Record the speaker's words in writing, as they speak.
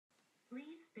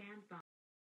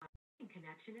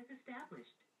connection is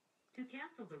established. To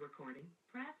cancel the recording,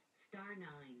 press star 9.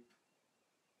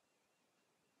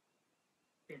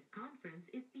 This conference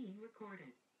is being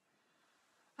recorded.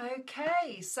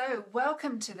 Okay, so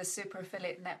welcome to the Super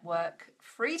Affiliate Network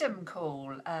Freedom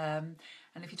Call. And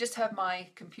if you just heard my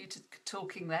computer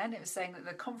talking then, it was saying that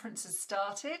the conference has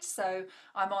started. So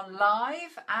I'm on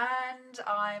live and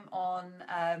I'm on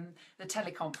the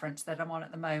teleconference that I'm on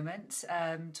at the moment,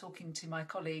 talking to my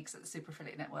colleagues at the Super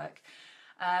Affiliate Network.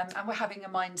 And we're having a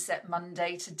Mindset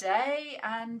Monday today,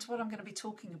 and what I'm going to be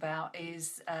talking about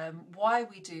is why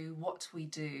we do what we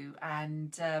do,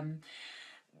 and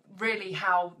really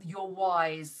how your why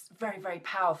is very, very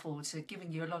powerful to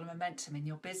giving you a lot of momentum in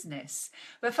your business.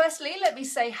 But firstly, let me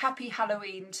say happy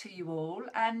Halloween to you all.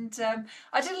 And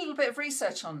I did a little bit of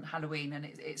research on Halloween and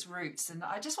its roots, and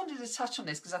I just wanted to touch on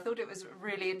this because I thought it was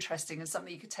really interesting and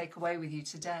something you could take away with you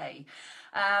today.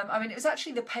 I mean, it was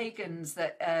actually the pagans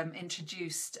that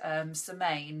introduced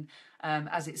Samhain,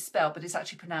 as it's spelled, but it's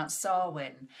actually pronounced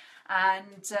Samhain.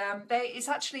 And it's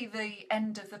actually the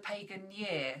end of the pagan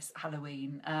year,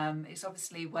 Halloween. It's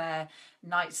obviously where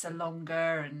nights are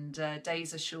longer and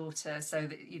days are shorter, so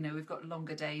that, you know, we've got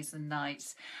longer days than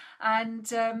nights. And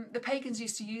the pagans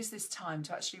used to use this time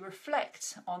to actually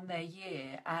reflect on their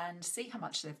year and see how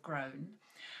much they've grown.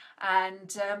 And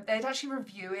they'd actually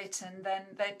review it, and then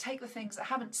they'd take the things that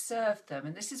haven't served them,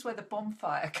 and this is where the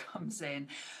bonfire comes in.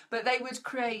 But they would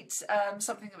create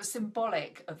something that was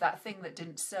symbolic of that thing that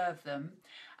didn't serve them,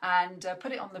 and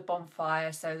put it on the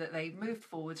bonfire so that they moved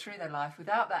forward through their life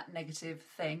without that negative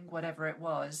thing, whatever it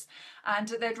was. And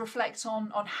they'd reflect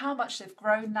on how much they've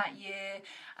grown that year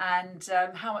and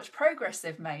how much progress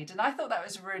they've made. And I thought that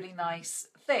was a really nice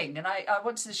thing, and I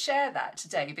wanted to share that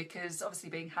today because obviously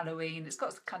being Halloween, it's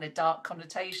got kind of dark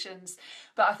connotations,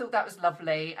 but I thought that was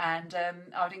lovely. And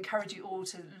I would encourage you all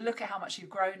to look at how much you've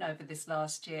grown over this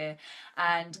last year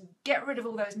and get rid of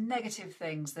all those negative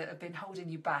things that have been holding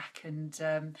you back, and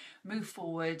move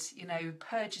forward, you know,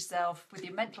 purge yourself with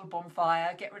your mental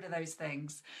bonfire, get rid of those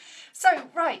things. So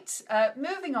right,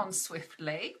 moving on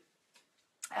swiftly,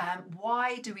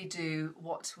 why do we do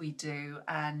what we do,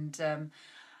 and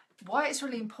why it's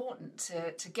really important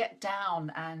to get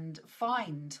down and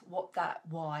find what that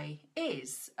why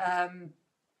is.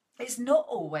 It's not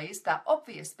always that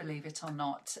obvious, believe it or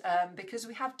not, because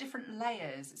we have different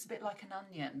layers. It's a bit like an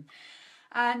onion.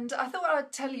 And I thought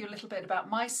I'd tell you a little bit about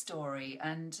my story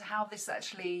and how this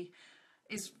actually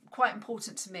is quite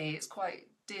important to me. It's quite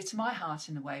dear to my heart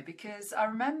in a way, because I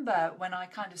remember when I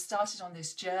kind of started on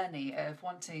this journey of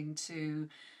wanting to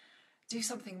do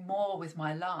something more with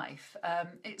my life.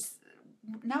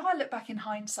 Now I look back in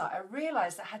hindsight, I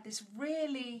realised I had this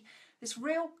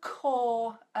real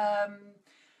core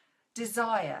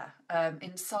desire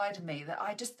inside of me that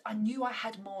I knew I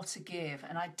had more to give,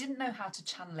 and I didn't know how to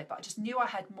channel it, but I just knew I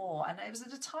had more. And it was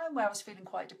at a time where I was feeling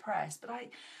quite depressed, but I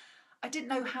didn't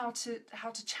know how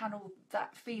to channel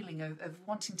that feeling of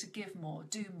wanting to give more,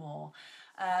 do more.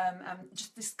 And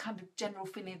just this kind of general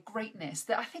feeling of greatness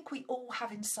that I think we all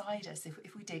have inside us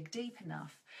if we dig deep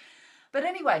enough. But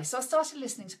anyway, so I started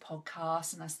listening to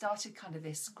podcasts and I started kind of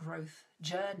this growth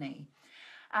journey.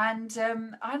 And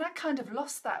I kind of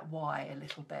lost that why a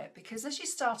little bit, because as you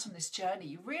start on this journey,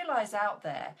 you realise out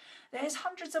there's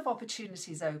hundreds of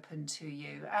opportunities open to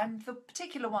you. And the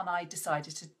particular one I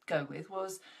decided to go with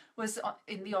was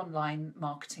in the online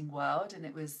marketing world, and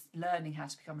it was learning how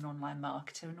to become an online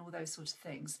marketer and all those sorts of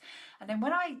things. And then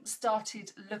when I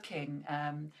started looking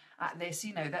at this,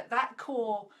 you know, that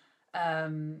core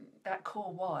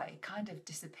why kind of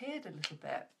disappeared a little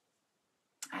bit,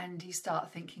 and you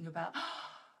start thinking about,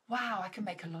 wow, I can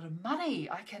make a lot of money.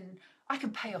 I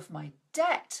can pay off my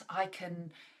debt. I could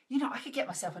get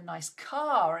myself a nice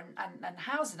car and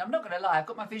housing. I'm not going to lie, I've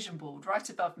got my vision board right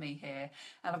above me here,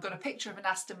 and I've got a picture of an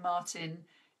Aston Martin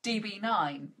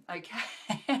DB9,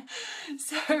 okay?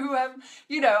 So,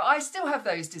 you know, I still have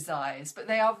those desires, but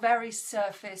they are very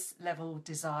surface level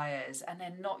desires, and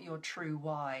they're not your true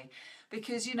why.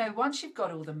 Because, you know, once you've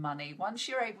got all the money, once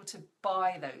you're able to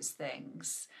buy those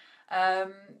things,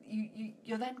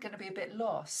 you're then going to be a bit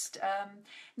lost.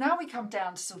 Now we come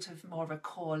down to sort of more of a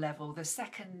core level, the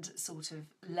second sort of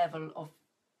level of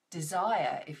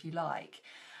desire, if you like.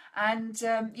 And,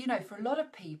 you know, for a lot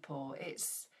of people,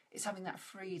 it's having that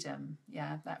freedom,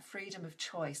 that freedom of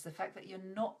choice, the fact that you're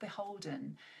not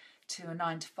beholden to a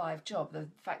 9-to-5 job, the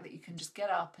fact that you can just get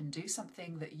up and do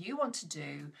something that you want to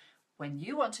do when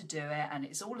you want to do it, and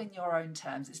it's all in your own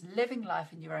terms. It's living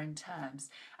life in your own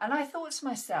terms. And I thought to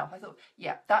myself,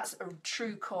 yeah, that's a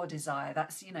true core desire.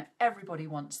 That's, you know, everybody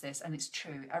wants this, and it's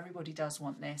true. Everybody does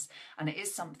want this, and it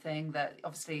is something that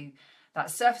obviously that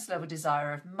surface level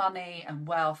desire of money and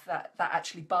wealth that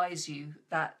actually buys you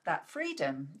that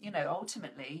freedom. You know,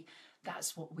 ultimately,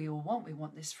 that's what we all want. We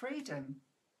want this freedom.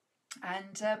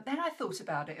 And then I thought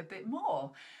about it a bit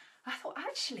more. I thought,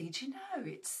 actually, do you know,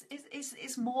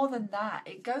 it's more than that.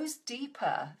 It goes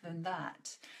deeper than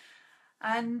that.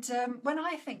 And when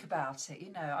I think about it,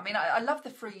 you know, I mean, I love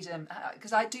the freedom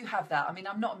because I do have that. I mean,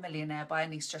 I'm not a millionaire by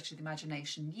any stretch of the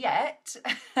imagination yet,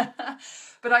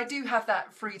 but I do have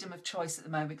that freedom of choice at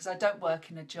the moment because I don't work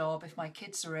in a job. If my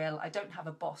kids are ill, I don't have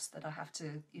a boss that I have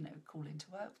to, you know, call into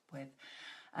work with.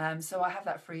 So I have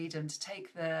that freedom to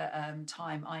take the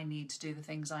time I need to do the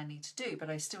things I need to do, but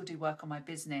I still do work on my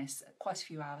business quite a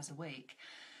few hours a week.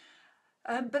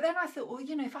 But then I thought, well,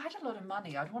 you know, if I had a lot of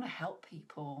money, I'd want to help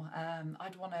people.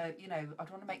 I'd want to, you know, I'd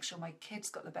want to make sure my kids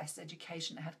got the best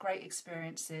education, had great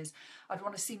experiences. I'd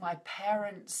want to see my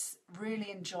parents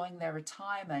really enjoying their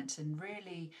retirement and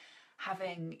really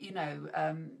having, you know,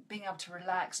 being able to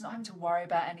relax, not having to worry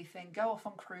about anything, go off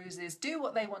on cruises, do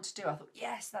what they want to do. I thought,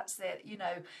 yes, that's it. You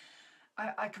know,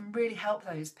 I can really help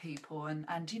those people,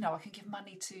 and you know, I can give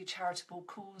money to charitable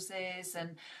causes,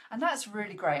 and that's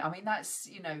really great. I mean, that's,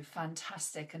 you know,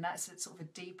 fantastic, and that's sort of a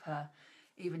deeper,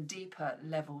 even deeper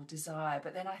level desire.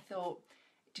 But then I thought,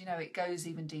 do you know, it goes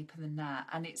even deeper than that,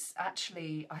 and it's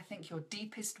actually, I think your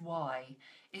deepest why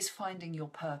is finding your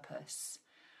purpose.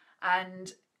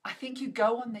 And I think you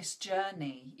go on this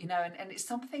journey, you know, and it's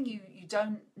something you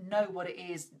don't know what it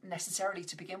is necessarily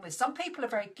to begin with. Some people are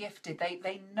very gifted.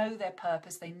 They know their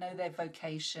purpose. They know their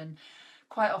vocation.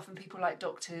 Quite often people like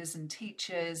doctors and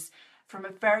teachers from a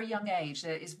very young age,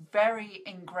 that is very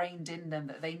ingrained in them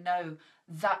that they know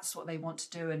that's what they want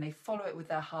to do, and they follow it with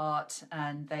their heart,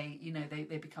 and they, you know,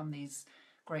 they become these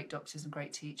great doctors and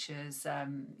great teachers.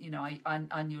 You know,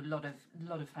 I knew a lot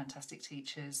of fantastic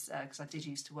teachers because I did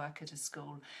used to work at a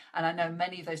school, and I know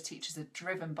many of those teachers are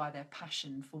driven by their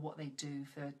passion for what they do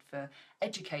for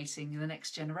educating the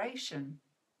next generation.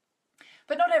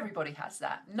 But not everybody has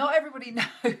that. Not everybody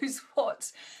knows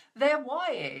what their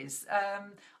why is.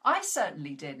 I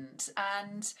certainly didn't,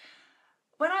 and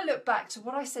when I look back to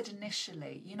what I said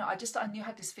initially, you know, I knew I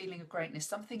had this feeling of greatness,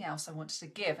 something else I wanted to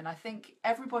give. And I think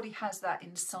everybody has that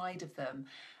inside of them,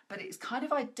 but it's kind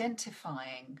of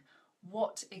identifying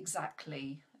what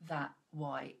exactly that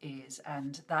why is.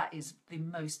 And that is the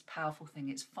most powerful thing.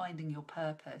 It's finding your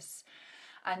purpose.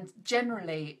 And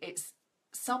generally, it's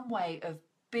some way of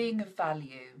being of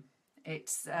value.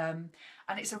 It's and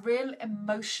it's a real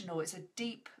emotional, it's a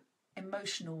deep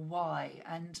emotional why.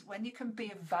 And when you can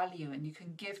be of value and you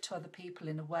can give to other people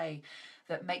in a way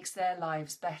that makes their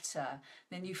lives better,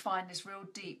 then you find this real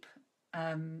deep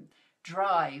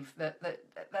drive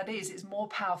that is more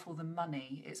powerful than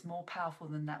money. It's more powerful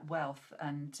than that wealth.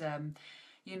 And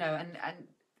you know, and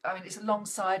I mean, it's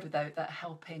alongside with that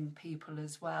helping people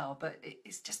as well, but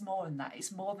it's just more than that.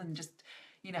 It's more than just,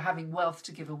 you know, having wealth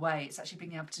to give away. It's actually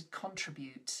being able to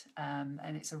contribute,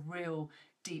 and it's a real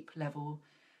deep level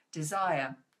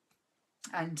desire.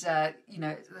 And you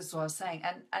know, that's what I was saying.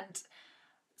 And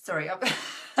sorry,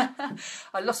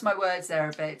 I lost my words there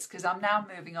a bit because I'm now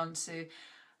moving on to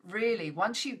really,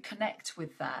 once you connect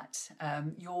with that,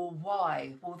 your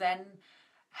why will then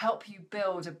help you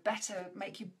build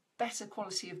make you better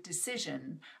quality of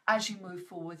decision as you move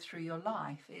forward through your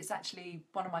life. It's actually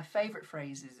one of my favourite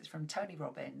phrases. It's from Tony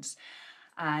Robbins.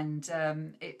 And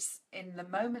it's, in the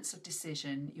moments of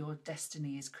decision, your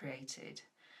destiny is created.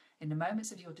 In the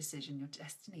moments of your decision, your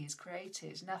destiny is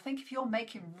created. Now, I think if you're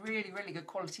making really, really good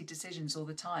quality decisions all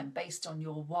the time based on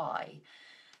your why,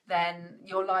 then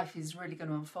your life is really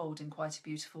going to unfold in quite a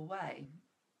beautiful way.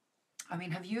 I mean,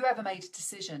 have you ever made a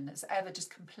decision that's ever just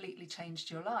completely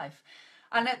changed your life?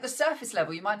 And at the surface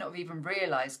level, you might not have even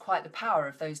realised quite the power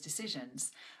of those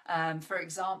decisions. For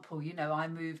example, you know, I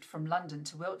moved from London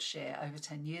to Wiltshire over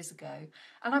 10 years ago,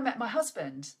 and I met my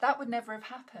husband. That would never have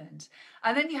happened.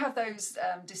 And then you have those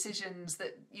decisions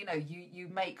that, you know, you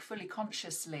make fully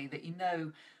consciously, that you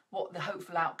know what the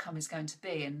hopeful outcome is going to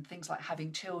be, and things like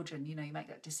having children, you know, you make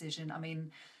that decision. I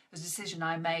mean, it was a decision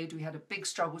I made. We had a big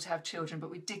struggle to have children, but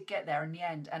we did get there in the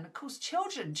end. And of course,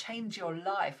 children change your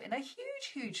life in a huge,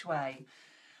 huge way.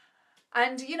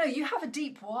 And, you know, you have a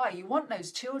deep why. You want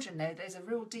those children. There's a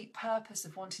real deep purpose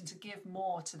of wanting to give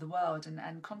more to the world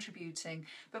and contributing,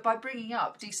 but by bringing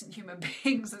up decent human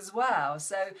beings as well.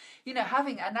 So, you know,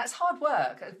 and that's hard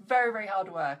work, very, very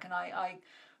hard work. And I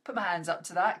put my hands up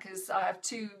to that because I have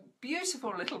two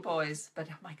beautiful little boys, but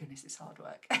oh my goodness, it's hard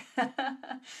work.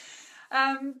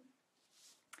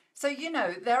 So, you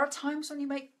know, there are times when you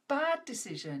make bad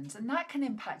decisions, and that can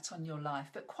impact on your life,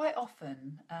 but quite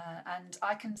often, and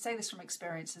I can say this from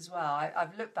experience as well,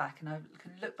 I've looked back and I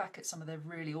can look back at some of the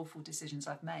really awful decisions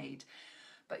I've made,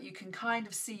 but you can kind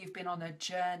of see you've been on a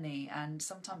journey, and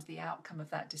sometimes the outcome of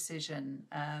that decision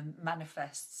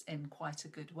manifests in quite a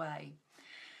good way.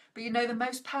 But the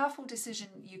most powerful decision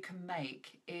you can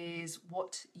make is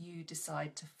what you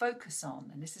decide to focus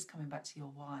on, and this is coming back to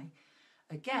your why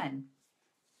again.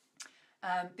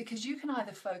 Because you can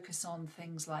either focus on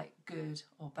things like good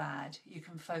or bad. You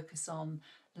can focus on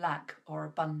lack or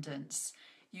abundance.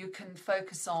 You can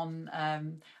focus on,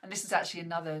 and this is actually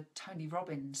another Tony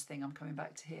Robbins thing I'm coming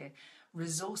back to here,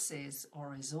 resources or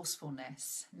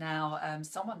resourcefulness. Now,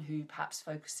 someone who perhaps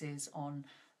focuses on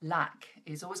lack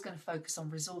is always going to focus on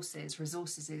resources.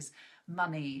 Resources is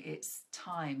money, it's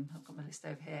time, I've got my list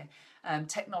over here,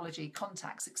 technology,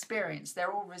 contacts, experience,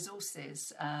 they're all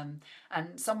resources. And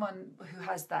someone who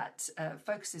has that,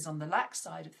 focuses on the lack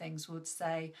side of things would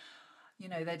say,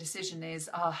 their decision is,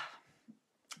 I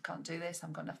can't do this, I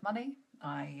haven't got enough money,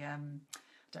 I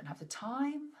don't have the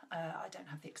time, I don't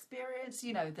have the experience,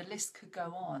 the list could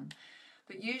go on.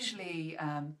 But usually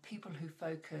people who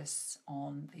focus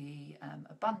on the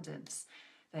abundance,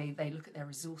 they look at their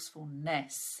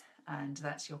resourcefulness, and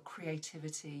that's your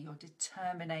creativity, your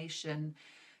determination,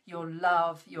 your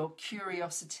love, your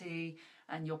curiosity,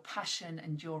 and your passion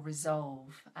and your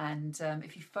resolve. And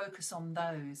if you focus on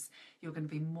those, you're going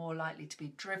to be more likely to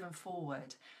be driven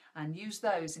forward, and use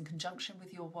those in conjunction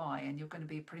with your why, and you're going to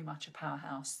be pretty much a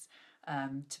powerhouse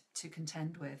to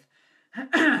contend with.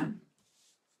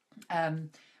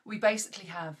 We basically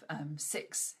have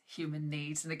 6 human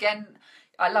needs. And again,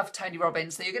 I love Tony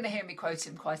Robbins, so you're going to hear me quote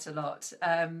him quite a lot.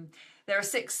 There are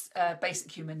 6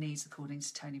 basic human needs according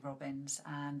to Tony Robbins.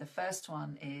 And the first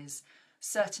one is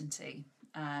certainty.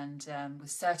 And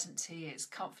with certainty, it's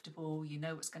comfortable. You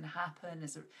know what's going to happen.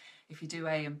 If you do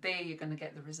A and B, you're going to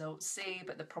get the result C.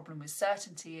 But the problem with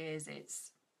certainty is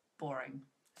it's boring.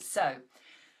 So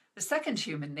the second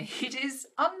human need is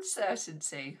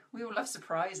uncertainty. We all love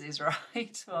surprises,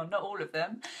 right? Well, not all of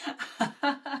them.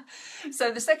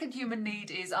 So the second human need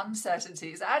is uncertainty.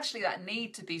 It's actually that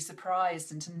need to be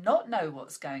surprised and to not know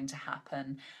what's going to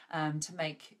happen, to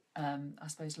make, I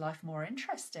suppose, life more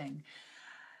interesting.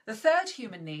 The third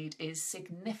human need is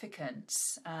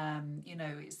significance.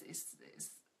 It's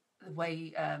the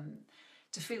way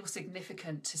to feel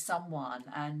significant to someone.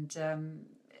 And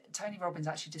Tony Robbins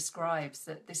actually describes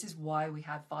that this is why we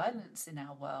have violence in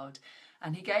our world.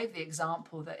 And he gave the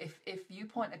example that if you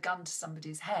point a gun to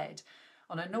somebody's head,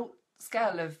 on a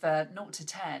scale of 0 to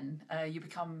 10, you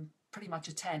become pretty much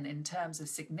a 10 in terms of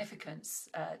significance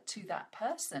to that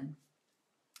person.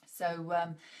 So,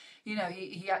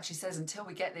 he actually says until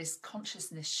we get this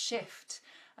consciousness shift,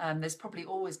 there's probably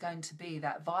always going to be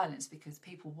that violence because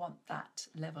people want that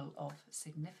level of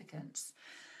significance.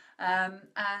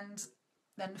 And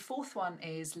then the fourth one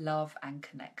is love and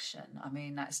connection. I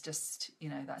mean, that's just,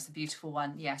 that's a beautiful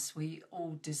one. Yes, we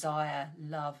all desire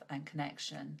love and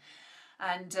connection.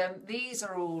 And these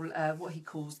are all what he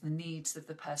calls the needs of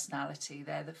the personality.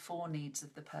 They're the 4 needs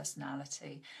of the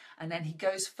personality. And then he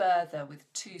goes further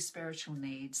with 2 spiritual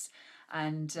needs.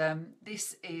 And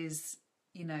this is,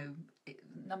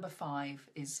 number 5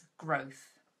 is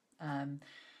growth.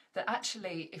 That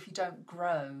actually, if you don't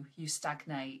grow, you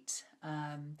stagnate.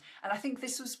 And I think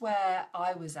this was where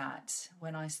I was at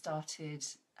when I started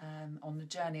on the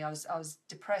journey. I was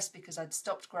depressed because I'd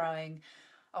stopped growing.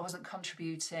 I wasn't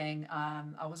contributing.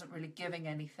 I wasn't really giving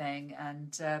anything.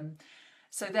 And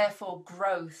so therefore,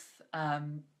 growth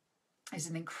is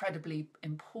an incredibly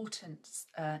important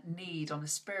need on a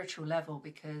spiritual level,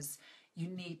 because you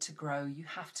need to grow. You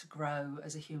have to grow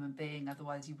as a human being.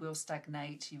 Otherwise, you will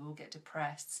stagnate. You will get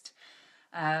depressed.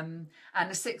 And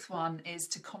the 6th one is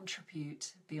to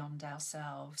contribute beyond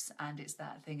ourselves. And it's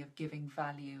that thing of giving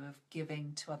value, of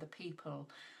giving to other people.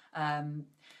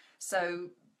 So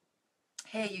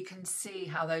here you can see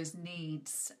how those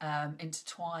needs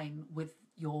intertwine with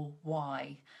your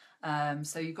why.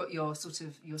 So you've got your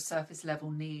your surface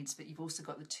level needs, but you've also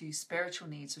got the 2 spiritual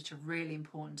needs, which are really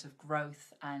important, of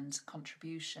growth and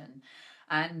contribution.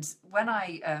 And when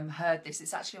I heard this,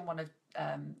 it's actually on one of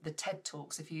the TED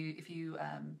Talks. If you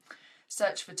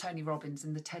search for Tony Robbins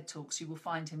in the TED Talks, you will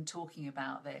find him talking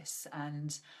about this.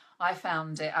 And I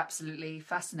found it absolutely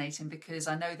fascinating, because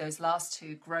I know those last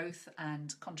 2, growth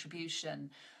and contribution,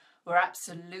 were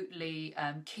absolutely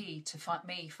key to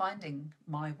me finding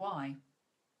my why.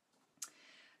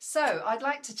 So I'd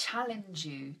like to challenge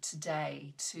you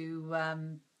today to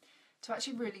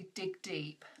actually really dig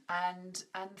deep and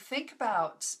think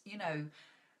about,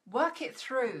 work it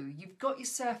through. You've got your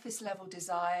surface level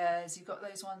desires, you've got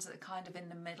those ones that are kind of in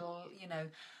the middle, you know,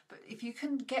 but if you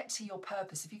can get to your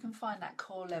purpose, if you can find that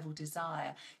core level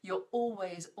desire, you're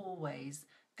always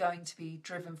going to be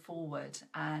driven forward,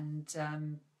 and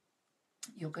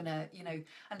you're gonna, you know,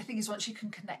 and the thing is, once you can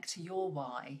connect to your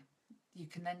why, you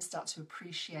can then start to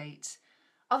appreciate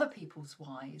other people's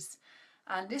whys.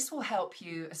 And this will help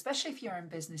you, especially if you're in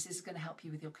business. This is going to help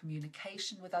you with your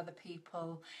communication with other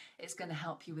people. It's going to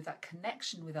help you with that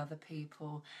connection with other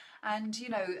people. And, you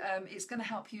know, it's going to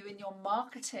help you in your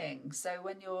marketing. So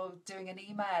when you're doing an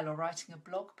email or writing a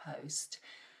blog post,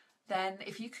 then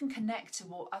if you can connect to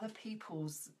what other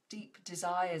people's deep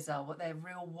desires are, what their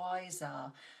real whys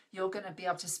are, you're going to be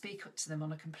able to speak up to them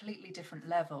on a completely different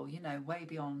level, you know, way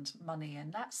beyond money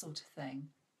and that sort of thing.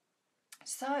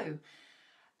 So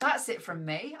that's it from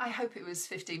me. I hope it was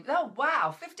 15. Oh,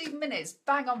 wow, 15 minutes,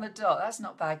 bang on the dot. That's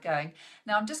not bad going.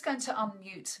 Now, I'm just going to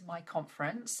unmute my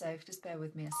conference. So just bear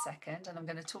with me a second. And I'm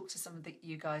going to talk to some of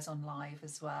you guys on live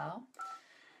as well.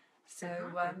 So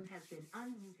has been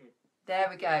unmuted. There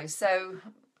we go. So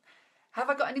have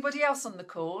I got anybody else on the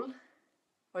call?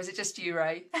 Or is it just you,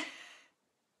 Ray? I'm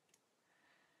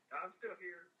still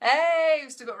here. Hey,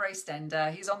 we've still got Ray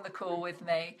Stender. He's on the call with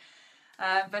me.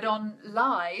 But on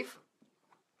live,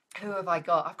 who have I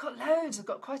got? I've got loads. I've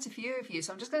got quite a few of you.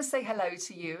 So I'm just going to say hello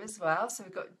to you as well. So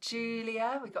we've got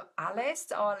Julia. We've got Alice.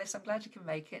 Oh, Alice, I'm glad you can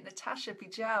make it. Natasha,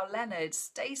 Bijal, Leonard,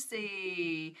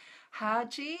 Stacey,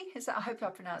 Haji. I hope I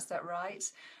pronounced that right.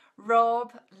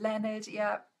 Rob, Leonard,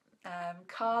 yeah.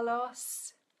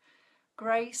 Carlos,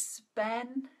 Grace,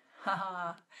 Ben.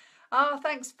 Oh,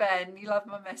 thanks, Ben. You love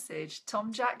my message.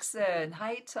 Tom Jackson.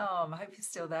 Hey, Tom. I hope you're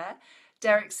still there.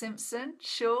 Derek Simpson.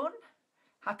 Sean.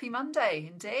 Happy Monday,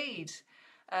 indeed.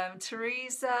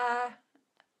 Teresa.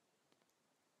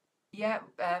 Yeah,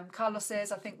 Carlos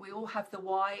says, I think we all have the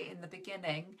why in the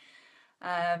beginning.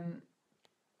 And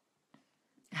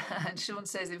Sean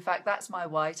says, in fact, that's my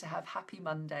why, to have happy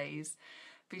Mondays.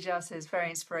 Bijal says, very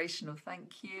inspirational.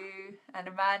 Thank you. And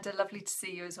Amanda, lovely to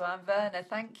see you as well. And Werner,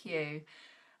 thank you.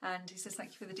 And he says,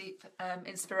 thank you for the deep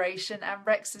inspiration. And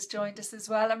Rex has joined us as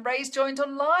well. And Ray's joined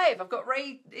on live. I've got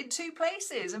Ray in 2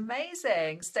 places.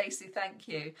 Amazing. Stacey, thank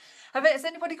you. Has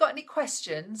anybody got any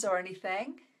questions or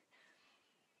anything?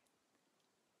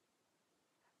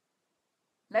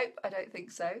 Nope, I don't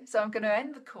think so. So I'm going to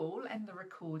end the call, end the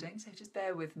recording. So just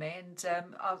bear with me, and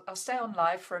I'll stay on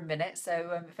live for a minute.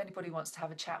 So if anybody wants to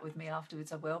have a chat with me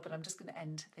afterwards, I will. But I'm just going to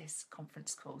end this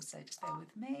conference call. So just bear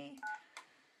with me.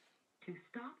 To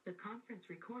stop the conference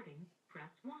recording,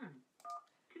 press 1.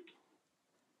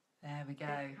 There we go.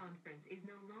 This conference is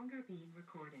no longer being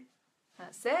recorded.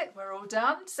 That's it. We're all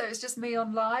done. So it's just me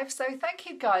on live. So thank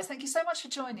you, guys. Thank you so much for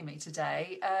joining me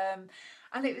today.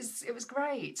 And it was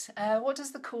great. What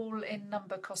does the call-in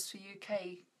number cost for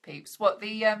UK peeps? What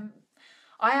the I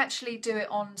actually do it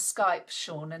on Skype,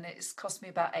 Sean, and it's cost me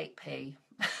about 8p.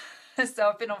 So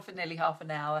I've been on for nearly half an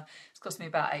hour. It's cost me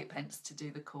about 8p to do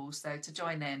the call. So to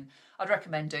join in, I'd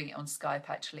recommend doing it on Skype.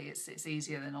 Actually, it's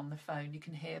easier than on the phone. You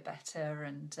can hear better,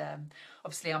 and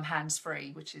obviously I'm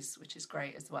hands-free, which is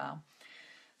great as well.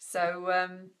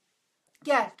 So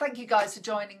yeah, thank you guys for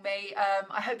joining me.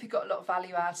 I hope you got a lot of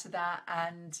value out of that,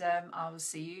 and I will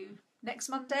see you next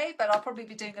Monday. But I'll probably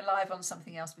be doing a live on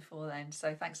something else before then.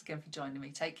 So thanks again for joining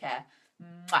me. Take care.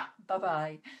 Mwah. Bye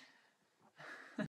bye.